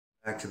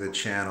Back to the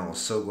channel.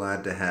 So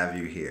glad to have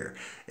you here.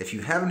 If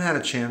you haven't had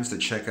a chance to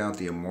check out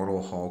the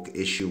Immortal Hulk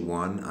issue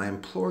 1, I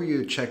implore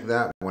you to check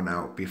that one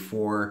out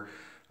before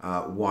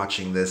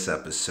watching this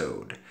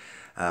episode.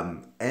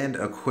 And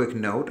a quick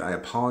note, I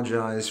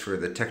apologize for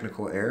the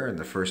technical error in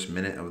the first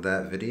minute of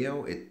that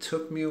video. It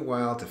took me a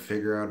while to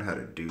figure out how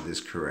to do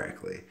this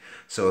correctly.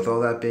 So with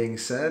all that being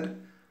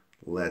said,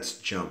 let's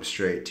jump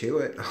straight to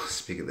it. Oh,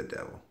 speak of the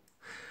devil.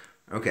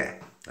 Okay,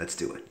 let's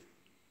do it.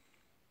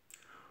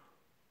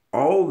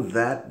 All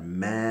that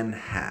man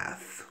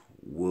hath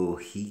will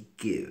he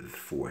give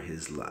for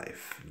his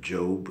life.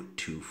 Job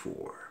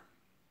 2:4.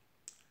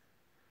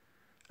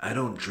 I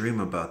don't dream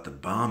about the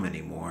bomb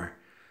anymore.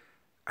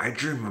 I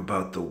dream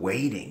about the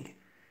waiting.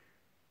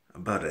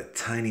 About a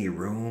tiny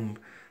room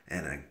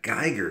and a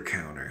Geiger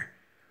counter.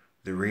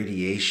 The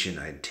radiation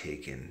I'd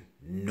taken,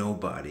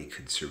 nobody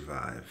could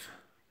survive.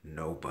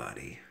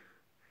 Nobody.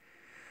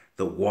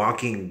 The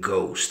walking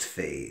ghost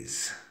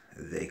phase,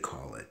 they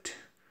call it.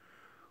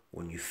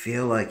 When you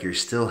feel like you're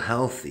still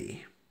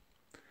healthy,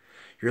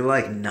 you're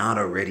like not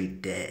already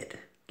dead.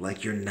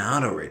 Like you're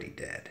not already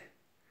dead.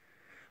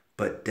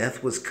 But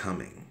death was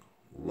coming,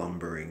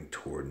 lumbering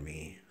toward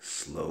me,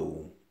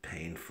 slow,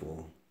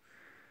 painful,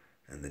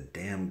 and the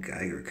damn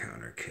Geiger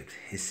counter kept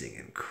hissing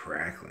and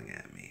crackling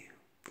at me,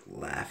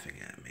 laughing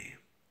at me.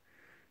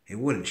 It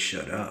wouldn't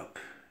shut up.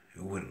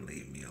 It wouldn't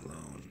leave me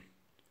alone.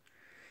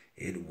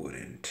 It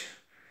wouldn't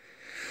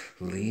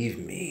leave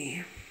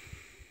me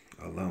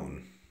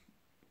alone.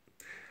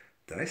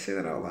 Did I say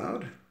that out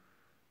loud?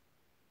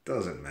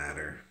 Doesn't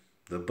matter.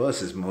 The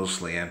bus is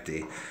mostly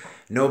empty.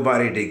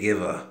 Nobody to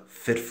give a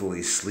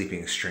fitfully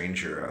sleeping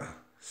stranger a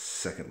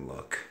second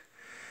look.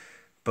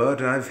 But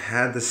I've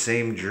had the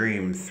same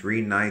dream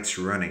 3 nights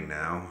running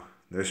now.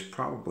 There's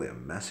probably a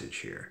message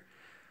here.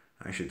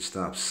 I should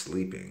stop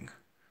sleeping.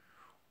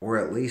 Or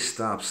at least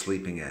stop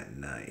sleeping at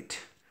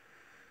night.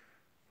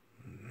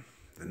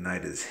 The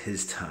night is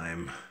his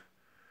time.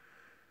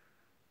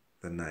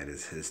 The night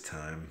is his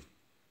time.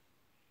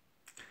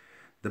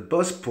 The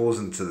bus pulls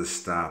into the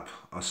stop,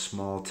 a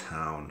small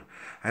town.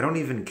 I don't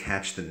even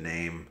catch the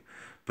name,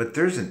 but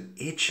there's an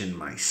itch in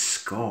my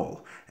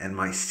skull, and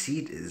my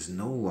seat is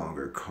no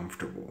longer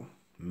comfortable.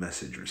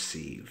 Message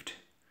received.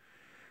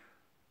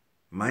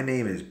 My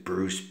name is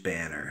Bruce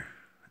Banner,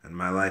 and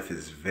my life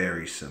is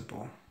very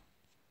simple.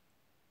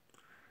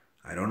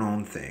 I don't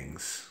own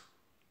things.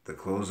 The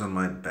clothes on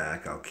my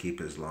back I'll keep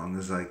as long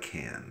as I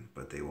can,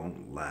 but they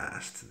won't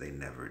last. They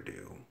never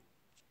do.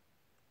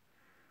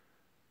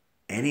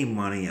 Any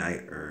money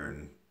I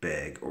earn,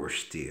 beg, or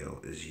steal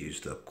is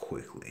used up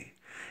quickly,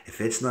 if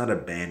it's not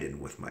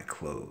abandoned with my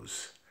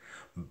clothes.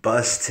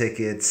 Bus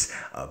tickets,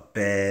 a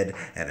bed,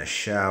 and a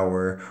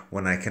shower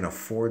when I can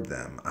afford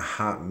them, a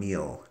hot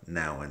meal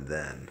now and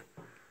then.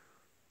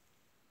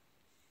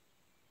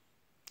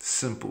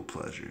 Simple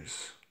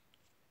pleasures.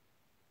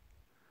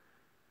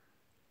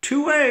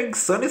 2 eggs,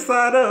 sunny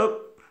side up.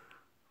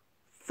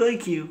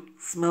 Thank you,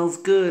 smells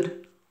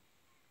good.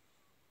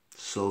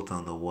 Salt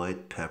on the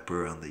white,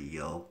 pepper on the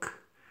yolk,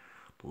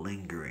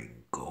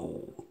 lingering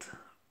gold,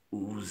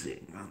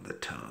 oozing on the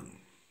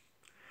tongue.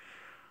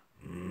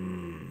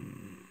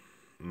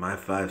 My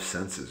 5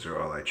 senses are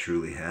all I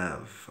truly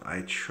have.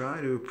 I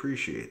try to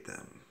appreciate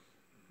them.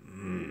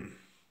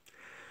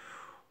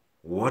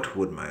 What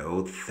would my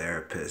old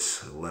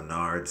therapist,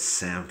 Leonard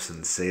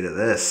Sampson, say to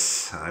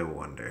this, I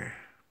wonder?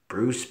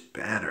 Bruce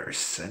Banner,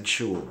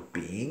 sensual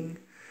being?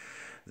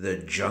 The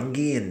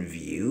Jungian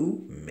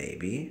view?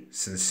 Maybe.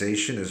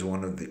 Sensation is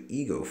one of the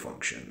ego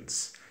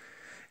functions.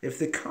 If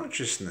the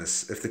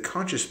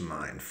conscious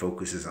mind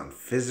focuses on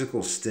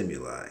physical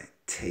stimuli,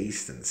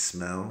 taste and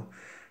smell,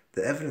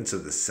 the evidence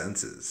of the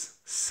senses,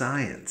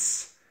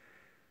 science,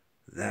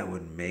 that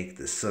would make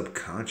the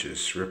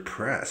subconscious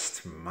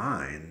repressed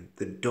mind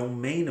the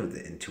domain of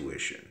the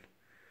intuition,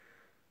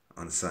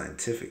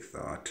 unscientific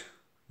thought,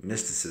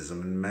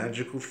 mysticism, and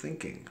magical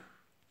thinking.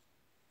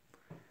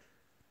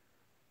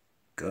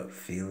 Gut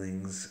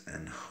feelings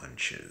and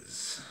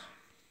hunches.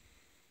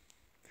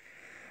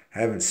 I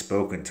haven't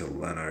spoken to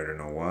Leonard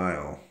in a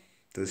while.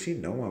 Does he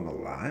know I'm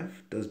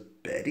alive? Does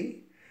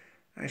Betty?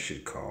 I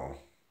should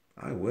call.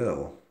 I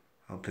will.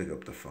 I'll pick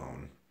up the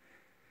phone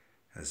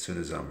as soon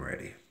as I'm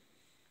ready.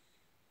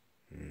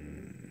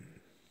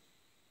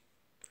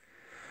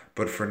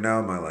 But for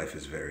now, my life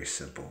is very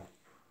simple.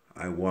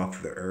 I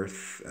walk the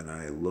earth and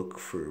I look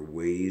for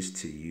ways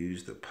to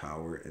use the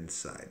power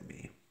inside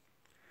me.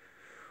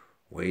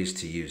 Ways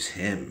to use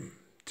him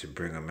to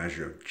bring a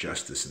measure of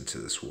justice into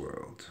this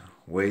world.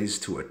 Ways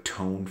to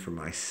atone for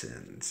my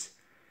sins.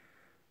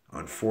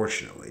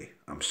 Unfortunately,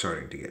 I'm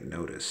starting to get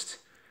noticed.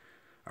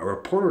 A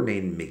reporter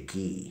named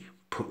McGee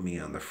put me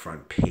on the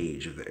front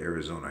page of the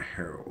Arizona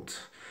Herald.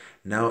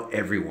 Now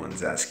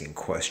everyone's asking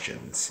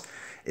questions.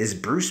 Is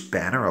Bruce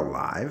Banner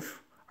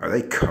alive? Are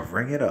they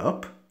covering it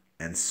up?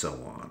 And so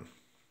on.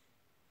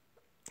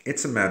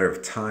 It's a matter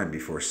of time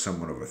before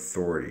someone of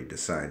authority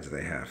decides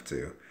they have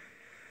to.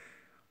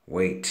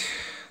 Wait,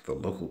 the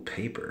local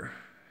paper.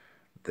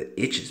 The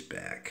itch is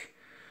back.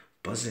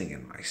 buzzing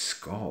in my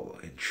skull,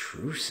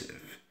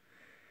 intrusive.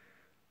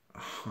 A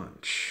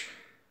hunch.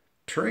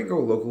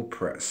 Tarango local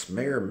press.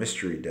 Mayor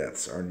mystery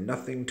deaths are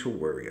nothing to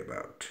worry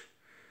about.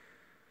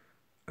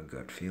 A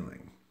gut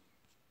feeling.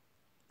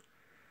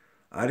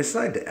 I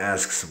decide to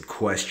ask some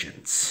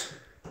questions.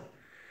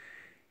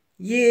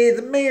 Yeah,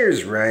 the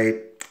mayor's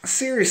right.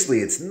 Seriously,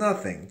 it's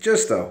nothing.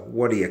 Just a,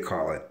 what do you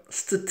call it,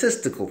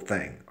 statistical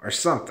thing or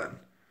something.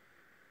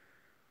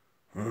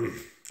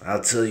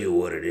 I'll tell you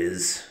what it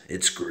is.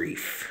 It's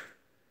grief.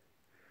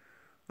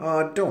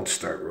 Don't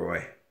start,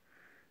 Roy.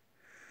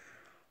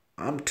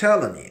 I'm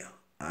telling you,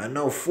 I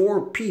know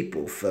 4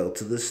 people fell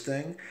to this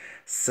thing.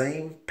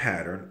 Same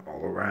pattern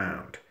all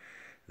around.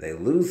 They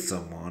lose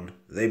someone,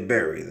 they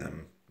bury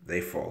them,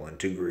 they fall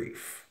into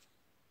grief.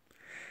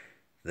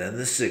 Then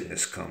the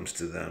sickness comes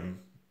to them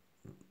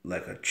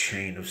like a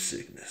chain of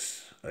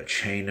sickness, a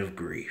chain of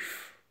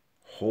grief.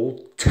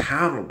 Whole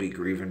town will be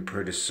grieving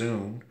pretty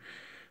soon.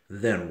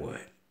 Then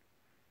what?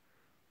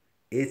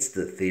 It's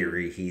the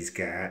theory he's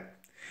got.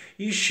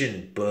 You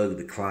shouldn't bug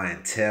the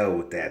clientele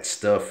with that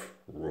stuff,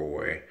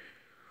 Roy.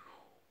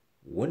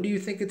 When do you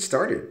think it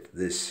started,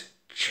 this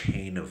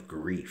chain of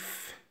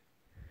grief?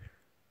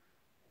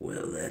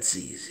 Well, that's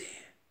easy.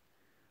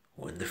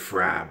 When the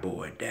Fry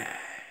boy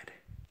died.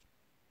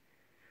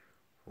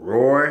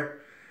 Roy,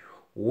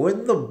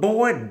 when the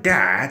boy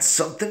died,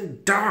 something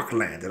dark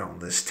landed on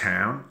this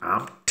town.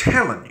 I'm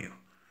telling you.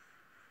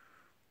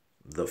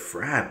 The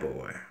Fry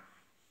boy.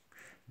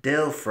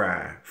 Del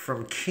Fry,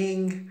 from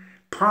King,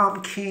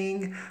 prom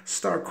king,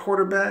 star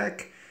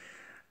quarterback.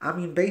 I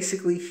mean,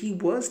 basically, he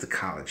was the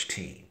college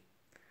team.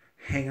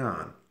 Hang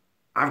on.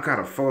 I've got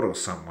a photo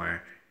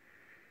somewhere.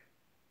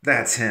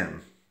 That's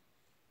him.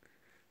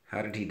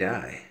 How did he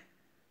die?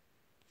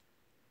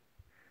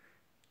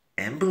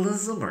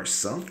 Embolism or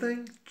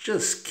something?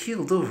 Just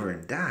keeled over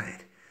and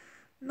died.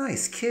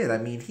 Nice kid. I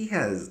mean, he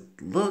has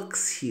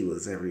looks. He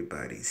was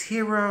everybody's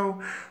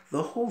hero.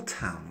 The whole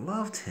town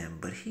loved him,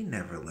 but he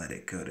never let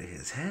it go to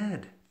his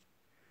head.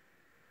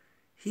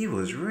 He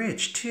was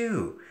rich,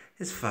 too.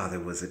 His father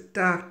was a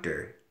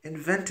doctor,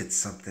 invented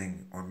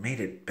something or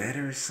made it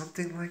better,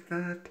 something like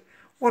that.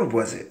 What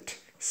was it?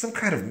 Some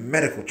kind of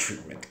medical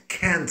treatment.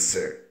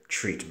 Cancer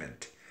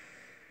treatment.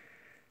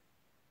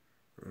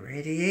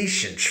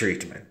 Radiation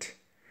treatment.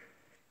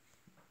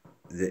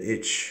 The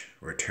itch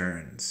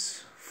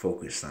returns,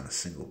 focused on a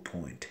single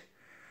point,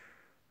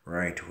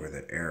 right where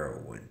the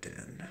arrow went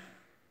in.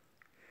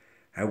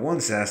 I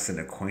once asked an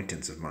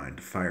acquaintance of mine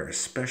to fire a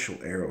special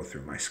arrow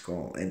through my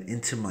skull and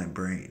into my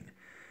brain.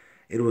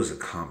 It was a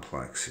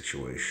complex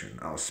situation.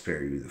 I'll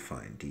spare you the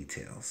fine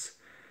details.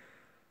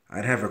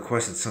 I'd have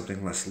requested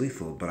something less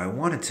lethal, but I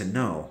wanted to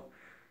know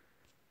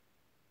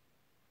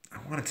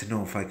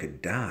if I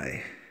could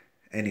die.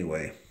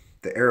 Anyway,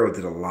 the arrow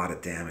did a lot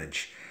of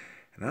damage,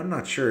 and I'm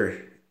not sure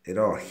it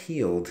all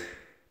healed.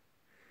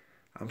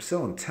 I'm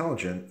still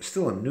intelligent,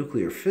 still a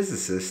nuclear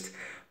physicist,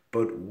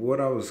 but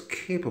what I was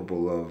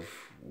capable of,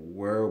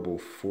 wearable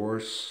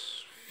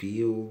force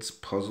fields,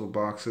 puzzle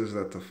boxes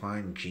that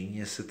define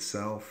genius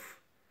itself,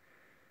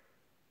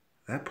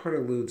 that part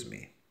eludes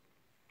me.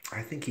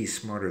 I think he's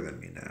smarter than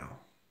me now.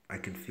 I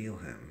can feel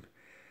him.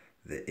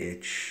 The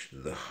itch,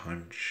 the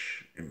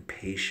hunch,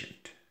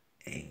 impatient,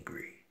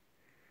 angry.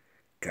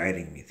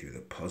 Guiding me through the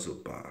puzzle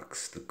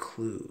box, the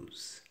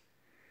clues.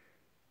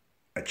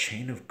 A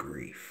chain of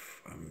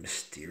grief, a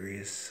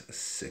mysterious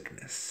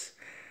sickness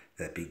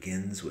that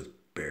begins with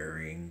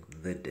burying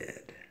the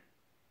dead.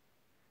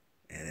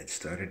 And it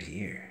started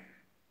here.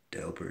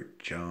 Delbert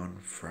John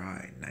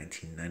Fry,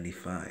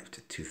 1995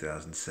 to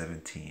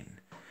 2017.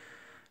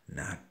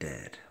 Not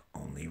dead,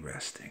 only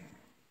resting.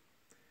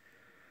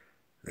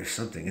 There's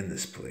something in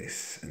this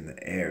place, in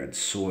the air and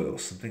soil,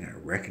 something I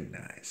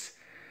recognize.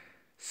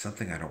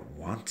 Something I don't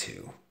want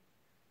to.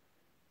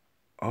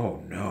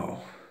 Oh,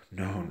 no.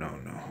 No.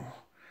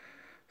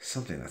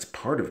 Something that's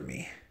part of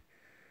me.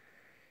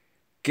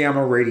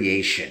 Gamma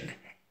radiation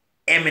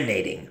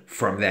emanating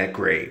from that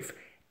grave.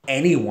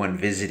 Anyone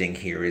visiting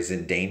here is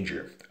in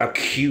danger.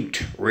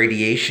 Acute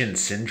radiation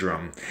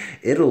syndrome.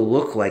 It'll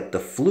look like the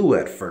flu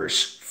at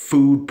first,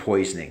 food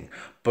poisoning.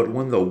 But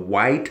when the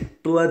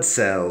white blood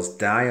cells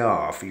die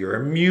off, your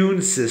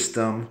immune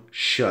system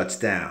shuts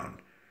down.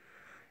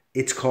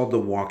 It's called the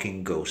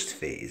walking ghost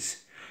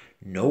phase.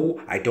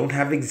 No, I don't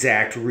have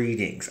exact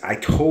readings. I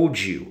told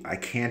you I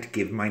can't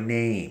give my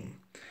name.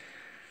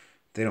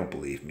 They don't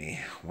believe me.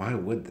 Why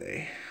would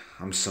they?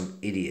 I'm some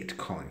idiot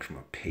calling from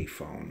a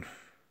payphone.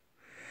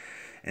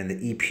 And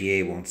the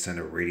EPA won't send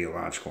a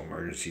radiological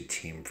emergency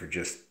team for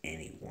just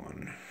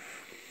anyone.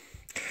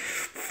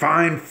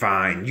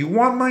 Fine. You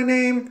want my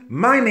name?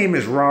 My name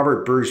is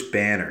Robert Bruce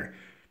Banner.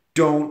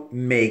 Don't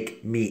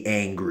make me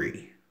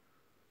angry.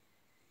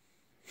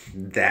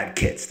 That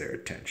gets their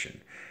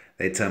attention.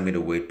 They tell me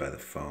to wait by the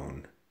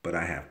phone, but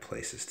I have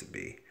places to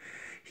be.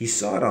 He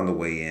saw it on the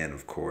way in,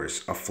 of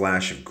course, a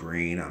flash of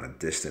green on a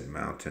distant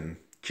mountain,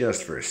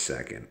 just for a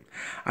second.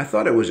 I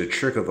thought it was a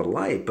trick of the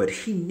light, but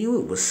he knew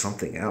it was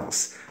something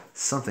else,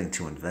 something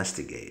to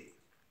investigate.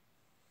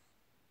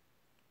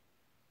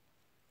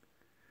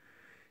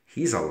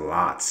 He's a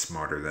lot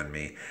smarter than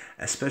me,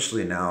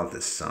 especially now that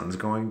the sun's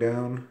going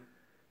down.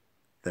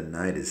 The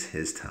night is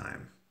his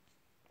time.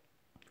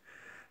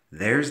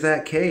 There's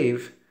that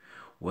cave.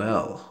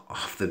 Well,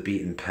 off the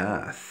beaten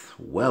path.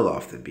 Well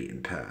off the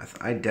beaten path.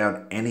 I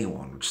doubt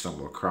anyone would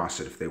stumble across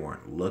it if they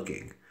weren't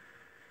looking.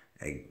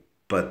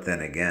 But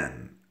then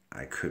again,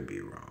 I could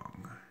be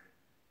wrong.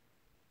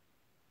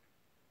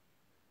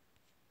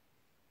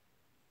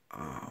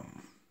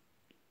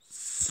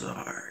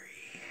 Sorry.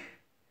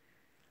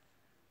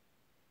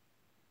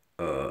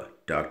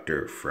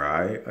 Dr.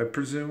 Fry, I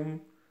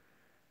presume?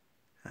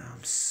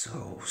 I'm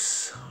so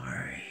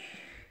sorry.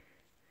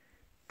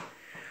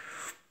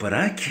 But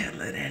I can't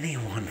let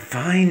anyone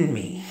find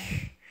me.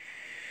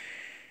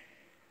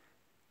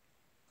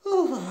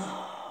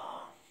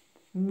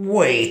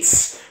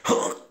 Wait.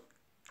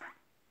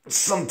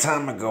 Some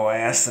time ago, I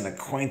asked an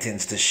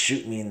acquaintance to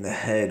shoot me in the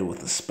head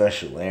with a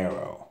special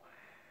arrow.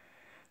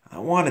 I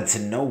wanted to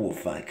know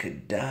if I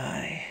could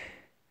die.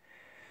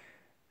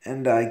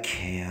 And I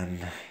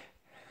can.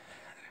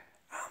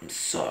 I'm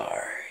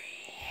sorry.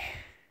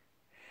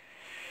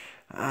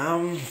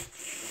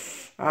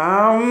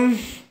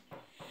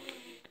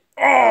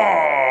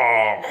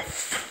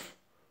 Off.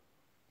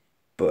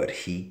 But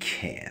he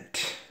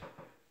can't.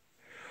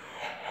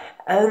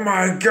 Oh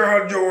my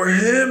God, you're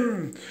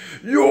him!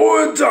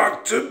 You're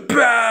Dr.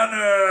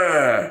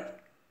 Banner!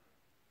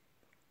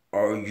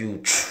 Are you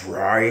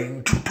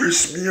trying to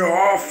piss me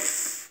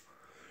off?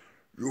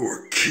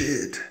 Your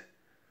kid.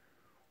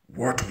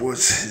 What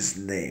was his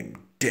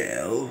name?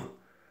 Dell?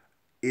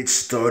 It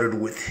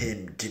started with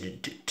him,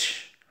 didn't it?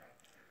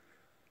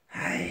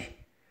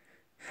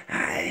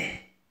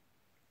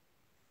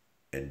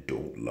 And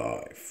don't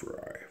lie,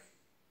 Fry.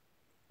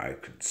 I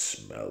can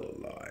smell a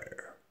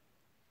liar.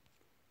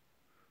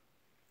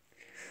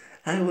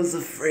 I was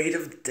afraid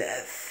of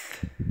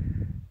death.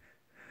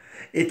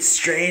 It's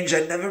strange,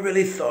 I never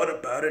really thought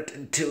about it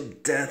until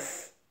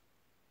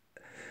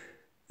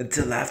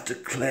after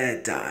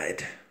Claire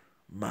died,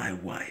 my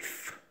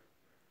wife.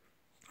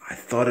 I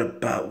thought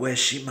about where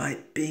she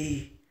might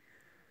be,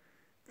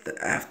 the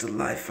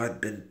afterlife I'd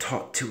been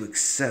taught to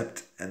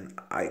accept, and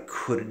I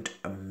couldn't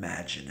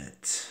imagine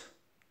it.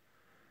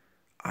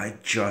 I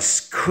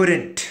just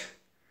couldn't.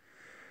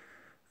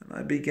 And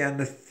I began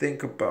to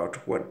think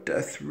about what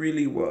death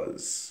really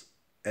was.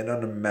 An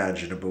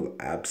unimaginable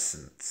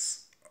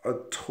absence, a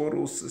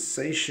total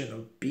cessation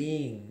of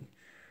being.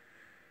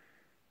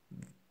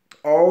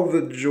 All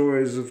the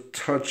joys of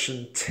touch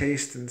and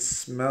taste and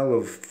smell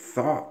of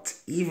thought,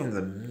 even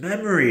the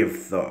memory of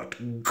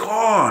thought,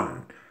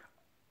 gone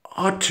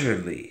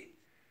utterly.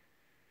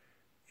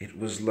 It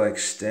was like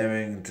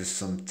staring into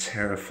some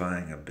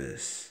terrifying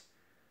abyss.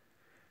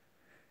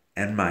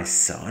 And my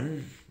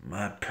son,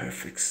 my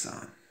perfect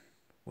son,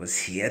 was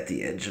he at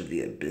the edge of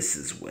the abyss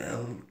as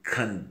well,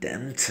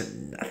 condemned to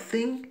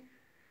nothing?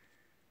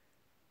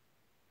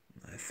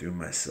 I threw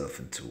myself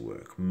into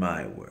work,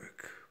 my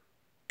work,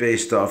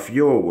 based off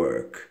your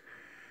work.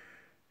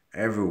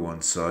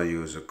 Everyone saw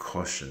you as a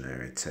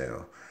cautionary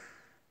tale.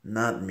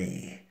 Not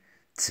me.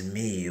 To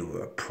me, you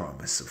were a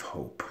promise of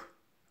hope,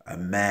 a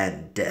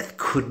man death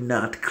could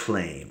not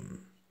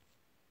claim.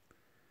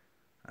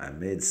 I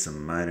made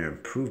some minor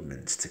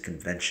improvements to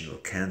conventional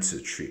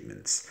cancer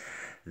treatments.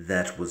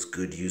 That was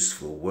good,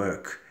 useful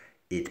work.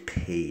 It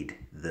paid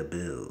the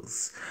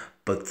bills.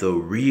 But the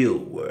real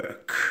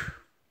work,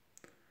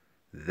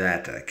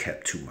 that I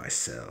kept to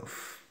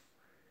myself.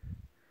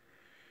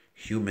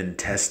 Human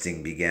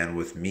testing began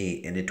with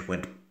me, and it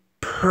went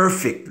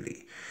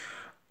perfectly.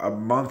 A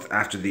month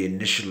after the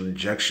initial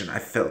injection, I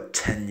felt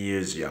 10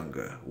 years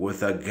younger,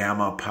 with a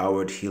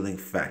gamma-powered healing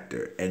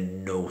factor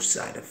and no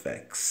side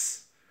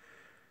effects.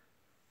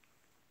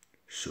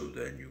 So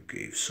then you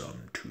gave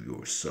some to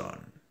your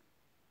son.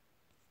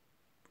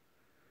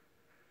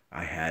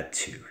 I had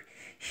to.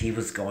 He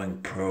was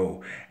going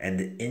pro, and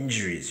the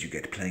injuries you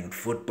get playing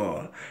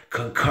football,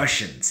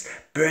 concussions,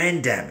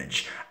 brain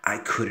damage, I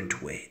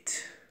couldn't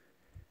wait.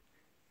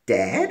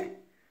 Dad?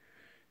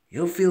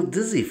 You'll feel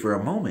dizzy for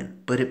a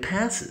moment, but it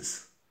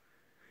passes.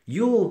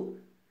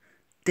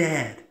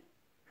 Dad,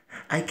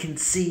 I can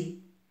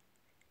see.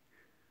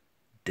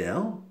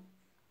 Dell?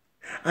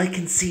 I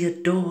can see a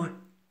door.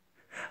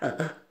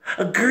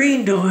 A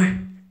green door.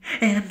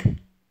 And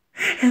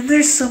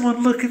there's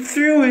someone looking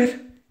through it.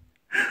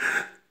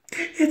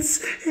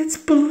 It's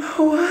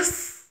below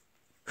us.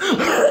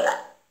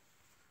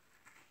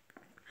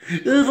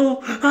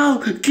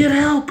 Get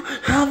help!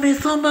 Help me,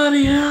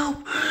 somebody help!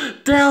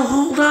 Dell,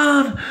 hold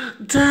on!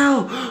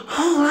 Dell,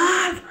 hold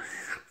on!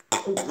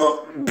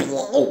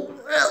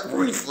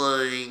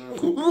 Everything!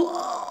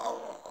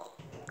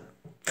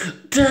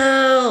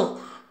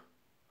 Dell!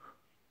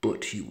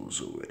 But he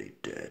was already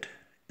dead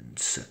in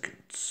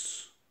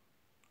seconds.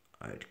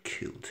 I'd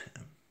killed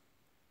him.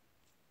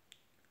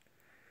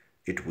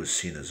 It was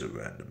seen as a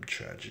random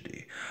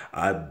tragedy.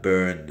 I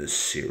burned the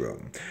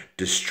serum,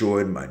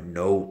 destroyed my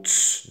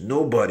notes.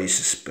 Nobody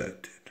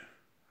suspected.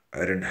 I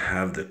didn't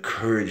have the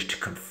courage to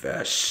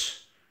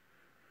confess.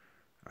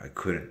 I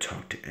couldn't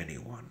talk to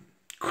anyone,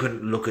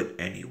 couldn't look at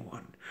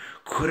anyone,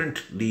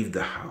 couldn't leave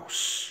the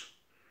house.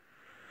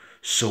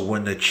 So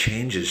when the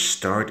changes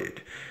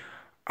started,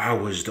 I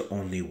was the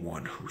only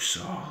one who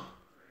saw.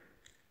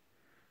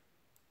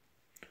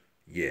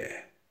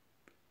 Yeah,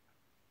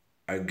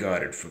 I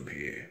got it from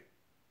here.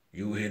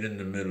 You hid in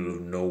the middle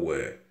of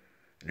nowhere,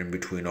 and in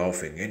between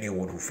offing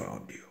anyone who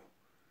found you.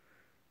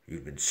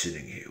 You've been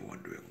sitting here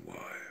wondering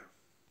why.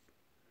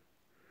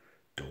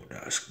 Don't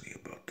ask me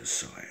about the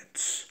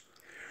science.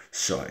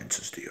 Science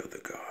is the other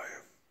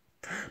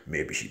guy.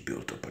 Maybe he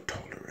built up a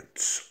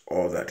tolerance.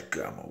 All that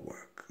gamma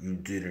work. You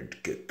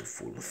didn't get the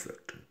full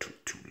effect until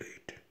too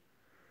late.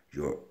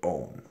 Your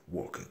own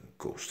walking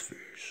ghost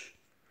face.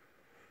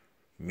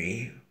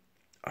 Me,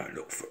 I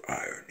look for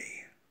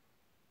irony.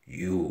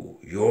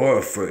 You're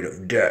afraid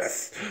of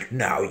death.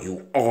 Now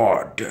you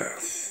are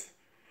death.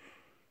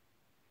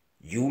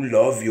 You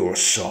love your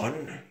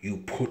son. You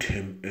put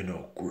him in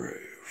a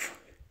grave.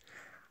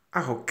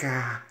 Oh,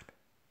 God.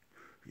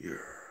 Yeah,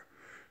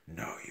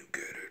 now you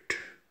get it.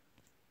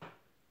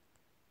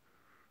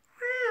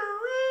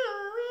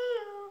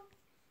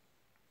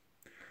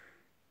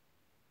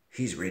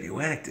 He's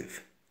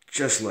radioactive,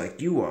 just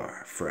like you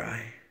are,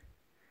 Fry.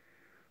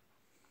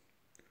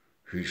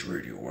 He's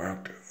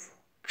radioactive,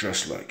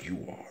 just like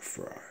you are,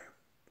 Fry.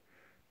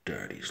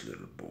 Daddy's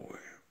little boy.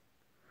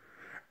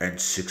 And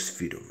 6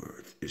 feet of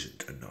earth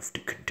isn't enough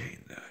to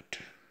contain that.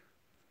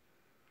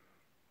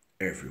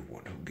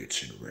 Everyone who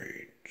gets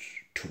enraged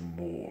to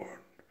mourn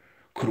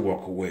could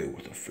walk away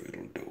with a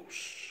fatal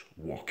dose,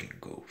 walking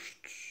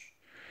ghosts.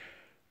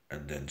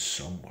 And then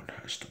someone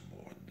has to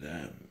mourn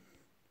them.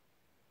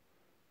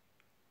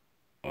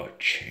 A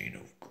chain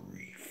of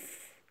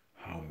grief.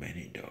 How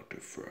many, Dr.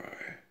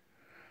 Fry?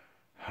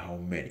 How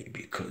many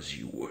because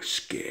you were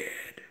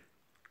scared?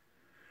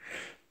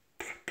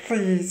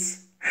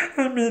 Please,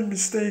 I made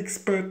mistakes,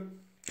 but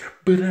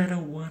I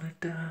don't want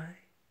to die.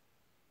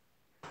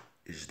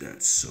 Is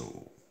that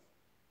so?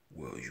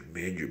 Well, you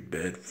made your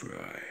bed,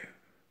 Fry.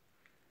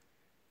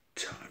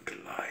 Time to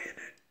lie in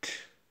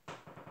it.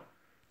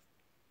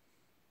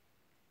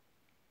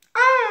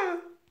 Ah!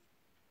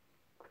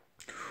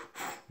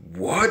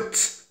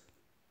 What?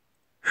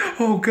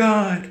 Oh,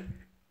 God.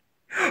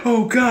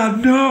 Oh,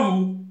 God,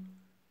 no.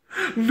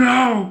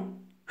 No.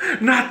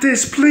 Not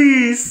this,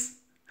 please.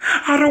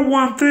 I don't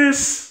want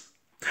this.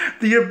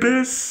 The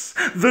abyss.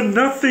 The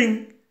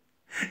nothing.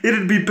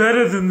 It'd be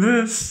better than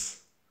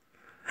this.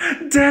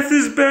 Death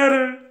is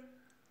better.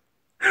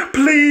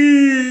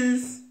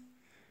 Please.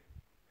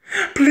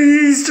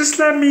 Please, just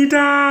let me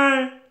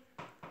die.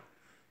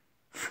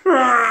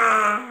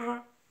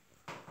 Ah.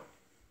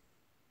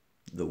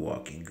 The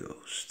Walking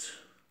Ghost.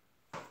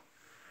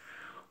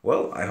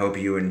 Well, I hope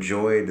you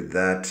enjoyed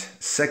that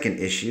second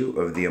issue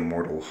of the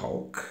Immortal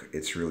Hulk.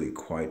 It's really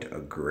quite a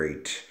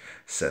great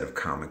set of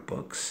comic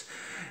books.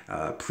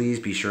 Please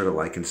be sure to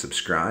like and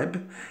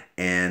subscribe,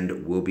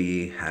 and we'll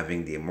be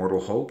having the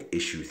Immortal Hulk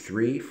issue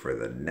 3 for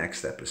the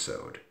next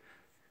episode.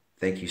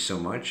 Thank you so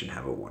much and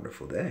have a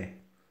wonderful day.